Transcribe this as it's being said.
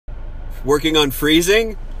Working on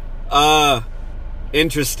freezing?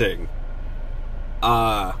 Interesting.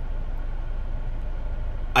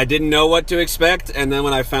 I didn't know what to expect, and then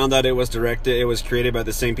when I found out it was created by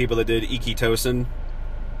the same people that did Iki Tosin,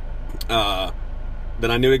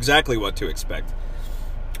 then I knew exactly what to expect.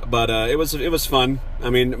 But it was fun. I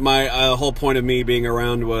mean, my whole point of me being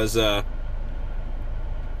around was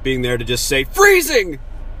being there to just say freezing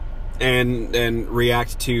and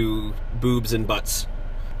react to boobs and butts.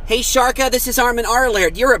 Hey Sharka, this is Armin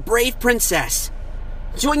Arlaird. You're a brave princess.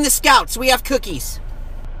 Join the scouts. We have cookies.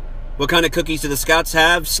 What kind of cookies do the scouts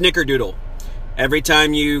have? Snickerdoodle. Every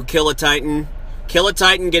time you kill a titan, get a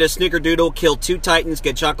snickerdoodle. Kill 2 titans,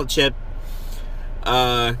 get chocolate chip.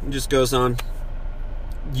 It just goes on.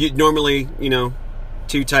 Normally,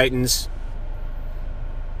 2 titans.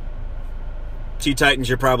 2 titans,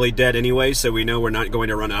 you're probably dead anyway, so we know we're not going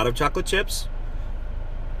to run out of chocolate chips.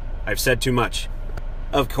 I've said too much.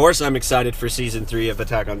 Of course I'm excited for Season 3 of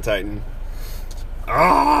Attack on Titan.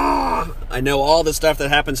 I know all the stuff that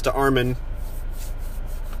happens to Armin.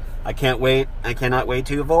 I can't wait. I cannot wait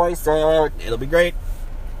to voice it. It'll be great.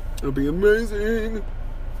 It'll be amazing.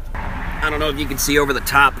 I don't know if you can see over the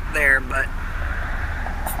top there, but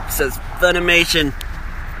it says Funimation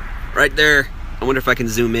right there. I wonder if I can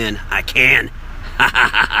zoom in. I can.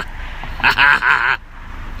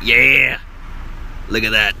 Yeah. Look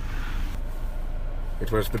at that.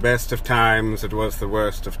 It was the best of times, it was the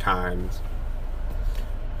worst of times.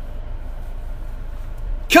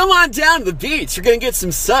 Come on down to the beach. You're gonna get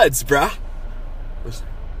some suds, bruh.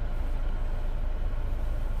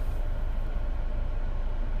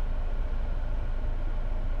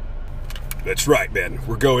 That's right, man.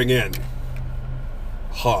 We're going in.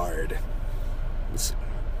 Hard.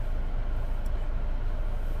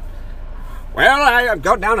 Well, I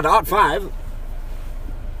go down at odd 5.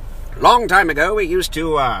 Long time ago, we used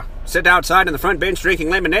to sit outside on the front bench drinking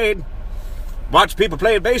lemonade, watch people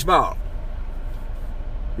play baseball,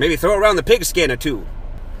 maybe throw around the pigskin or 2.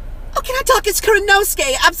 Oh, can I talk? It's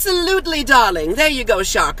Kuranosuke. Absolutely, darling. There you go,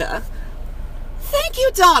 Sharka. Thank you,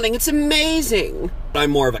 darling. It's amazing. I'm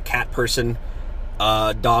more of a cat person.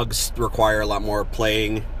 Dogs require a lot more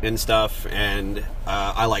playing and stuff, and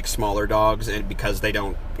I like smaller dogs and because they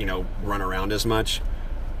don't, run around as much.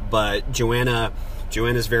 But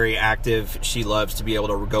Joanna's very active. She loves to be able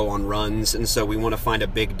to go on runs, and so we want to find a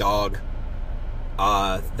big dog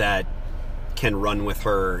that can run with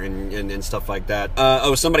her and stuff like that.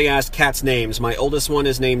 Somebody asked cats' names. My oldest one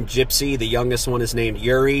is named Gypsy. The youngest one is named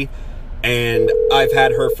Yuri, and I've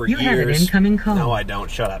had her for years. You have an incoming call. No, I don't.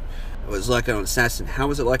 Shut up. It was like an How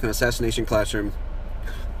was it like an assassination classroom?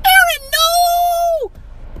 Aaron,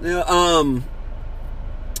 no!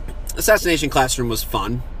 Assassination Classroom was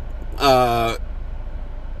fun. I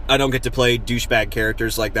don't get to play douchebag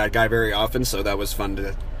characters like that guy very often, so that was fun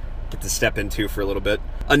to get to step into for a little bit.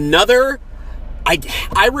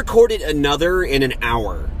 I recorded another in an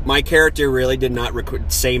hour. My character really did not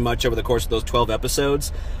say much over the course of those 12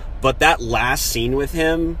 episodes, but that last scene with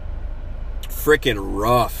him, freaking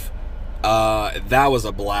rough. That was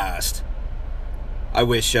a blast. I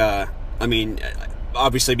wish,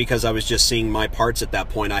 obviously because I was just seeing my parts at that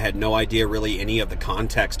point, I had no idea really any of the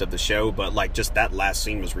context of the show, but just that last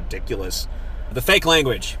scene was ridiculous. The fake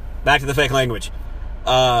language. Back to the fake language.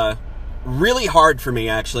 Really hard for me,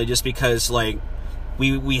 actually, just because,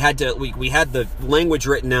 we had the language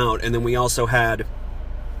written out, and then we also had,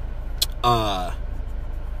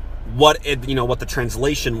 what the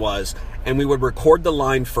translation was, and we would record the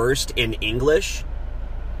line first in English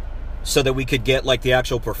so that we could get, the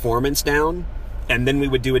actual performance down. And then we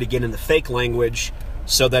would do it again in the fake language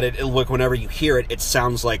so that whenever you hear it, it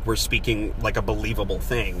sounds like we're speaking like a believable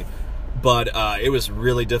thing. But it was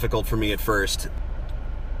really difficult for me at first.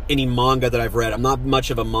 Any manga that I've read, I'm not much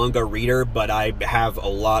of a manga reader, but I have a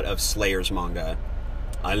lot of Slayers manga.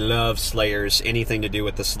 I love Slayers, anything to do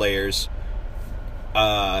with the Slayers.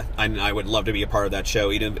 I would love to be a part of that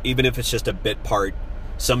show, even if it's just a bit part.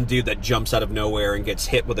 Some dude that jumps out of nowhere and gets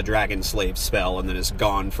hit with a dragon slave spell and then is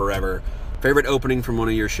gone forever. Favorite opening from one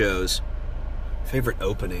of your shows? Favorite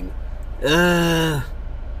opening? That's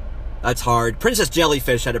hard. Princess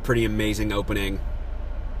Jellyfish had a pretty amazing opening.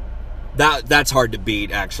 That's hard to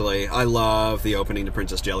beat, actually. I love the opening to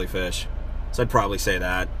Princess Jellyfish. So I'd probably say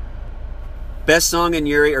that. Best song in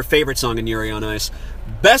Yuri, or favorite song in Yuri on Ice?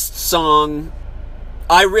 Best song,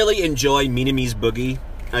 I really enjoy Minami's Boogie.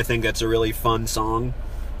 I think that's a really fun song.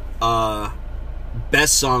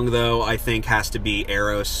 Best song, though, I think has to be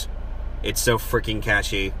Eros. It's so freaking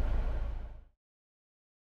catchy.